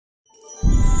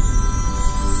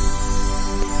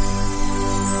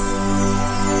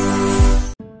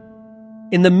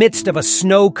In the midst of a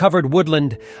snow-covered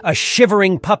woodland, a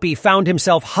shivering puppy found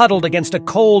himself huddled against a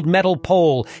cold metal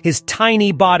pole, his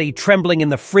tiny body trembling in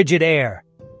the frigid air.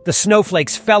 The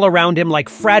snowflakes fell around him like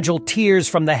fragile tears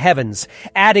from the heavens,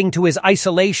 adding to his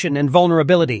isolation and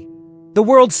vulnerability. The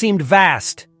world seemed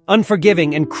vast,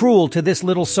 unforgiving, and cruel to this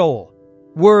little soul.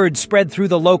 Word spread through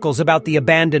the locals about the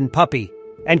abandoned puppy,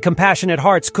 and compassionate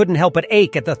hearts couldn't help but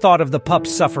ache at the thought of the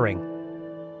pup's suffering.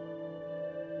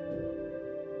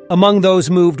 Among those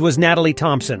moved was Natalie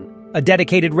Thompson, a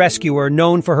dedicated rescuer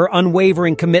known for her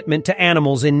unwavering commitment to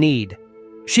animals in need.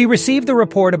 She received the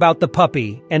report about the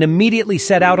puppy and immediately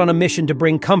set out on a mission to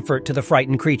bring comfort to the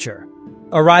frightened creature.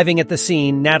 Arriving at the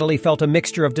scene, Natalie felt a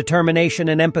mixture of determination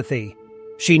and empathy.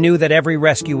 She knew that every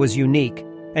rescue was unique,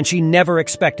 and she never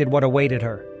expected what awaited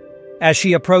her. As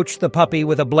she approached the puppy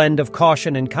with a blend of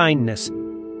caution and kindness,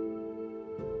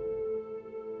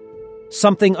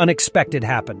 something unexpected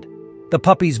happened. The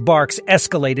puppy's barks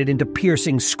escalated into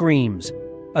piercing screams,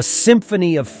 a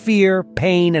symphony of fear,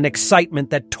 pain, and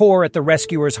excitement that tore at the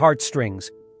rescuer's heartstrings.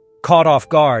 Caught off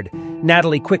guard,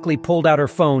 Natalie quickly pulled out her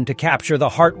phone to capture the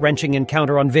heart-wrenching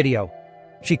encounter on video.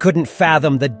 She couldn't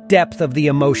fathom the depth of the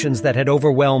emotions that had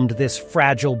overwhelmed this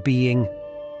fragile being.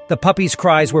 The puppy's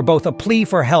cries were both a plea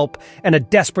for help and a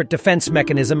desperate defense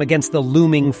mechanism against the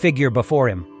looming figure before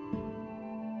him.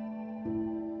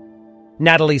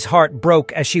 Natalie's heart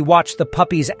broke as she watched the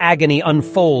puppy's agony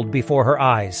unfold before her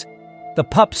eyes. The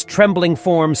pup's trembling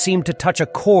form seemed to touch a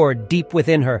chord deep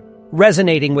within her,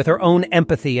 resonating with her own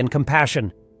empathy and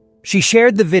compassion. She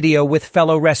shared the video with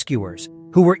fellow rescuers,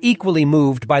 who were equally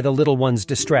moved by the little one's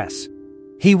distress.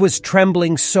 "He was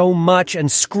trembling so much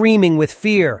and screaming with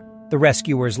fear," the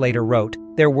rescuers later wrote,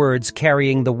 their words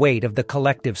carrying the weight of the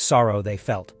collective sorrow they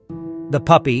felt. The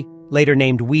puppy, later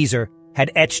named Weezer, had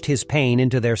etched his pain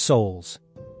into their souls.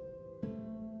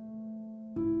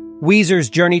 Weezer's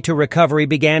journey to recovery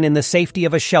began in the safety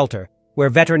of a shelter, where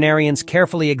veterinarians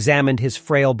carefully examined his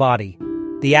frail body.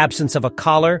 The absence of a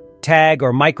collar, tag,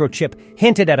 or microchip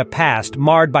hinted at a past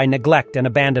marred by neglect and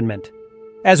abandonment.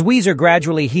 As Weezer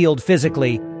gradually healed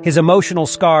physically, his emotional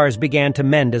scars began to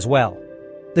mend as well.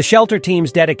 The shelter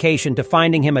team's dedication to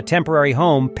finding him a temporary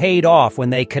home paid off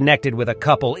when they connected with a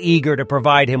couple eager to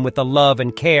provide him with the love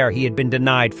and care he had been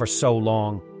denied for so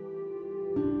long.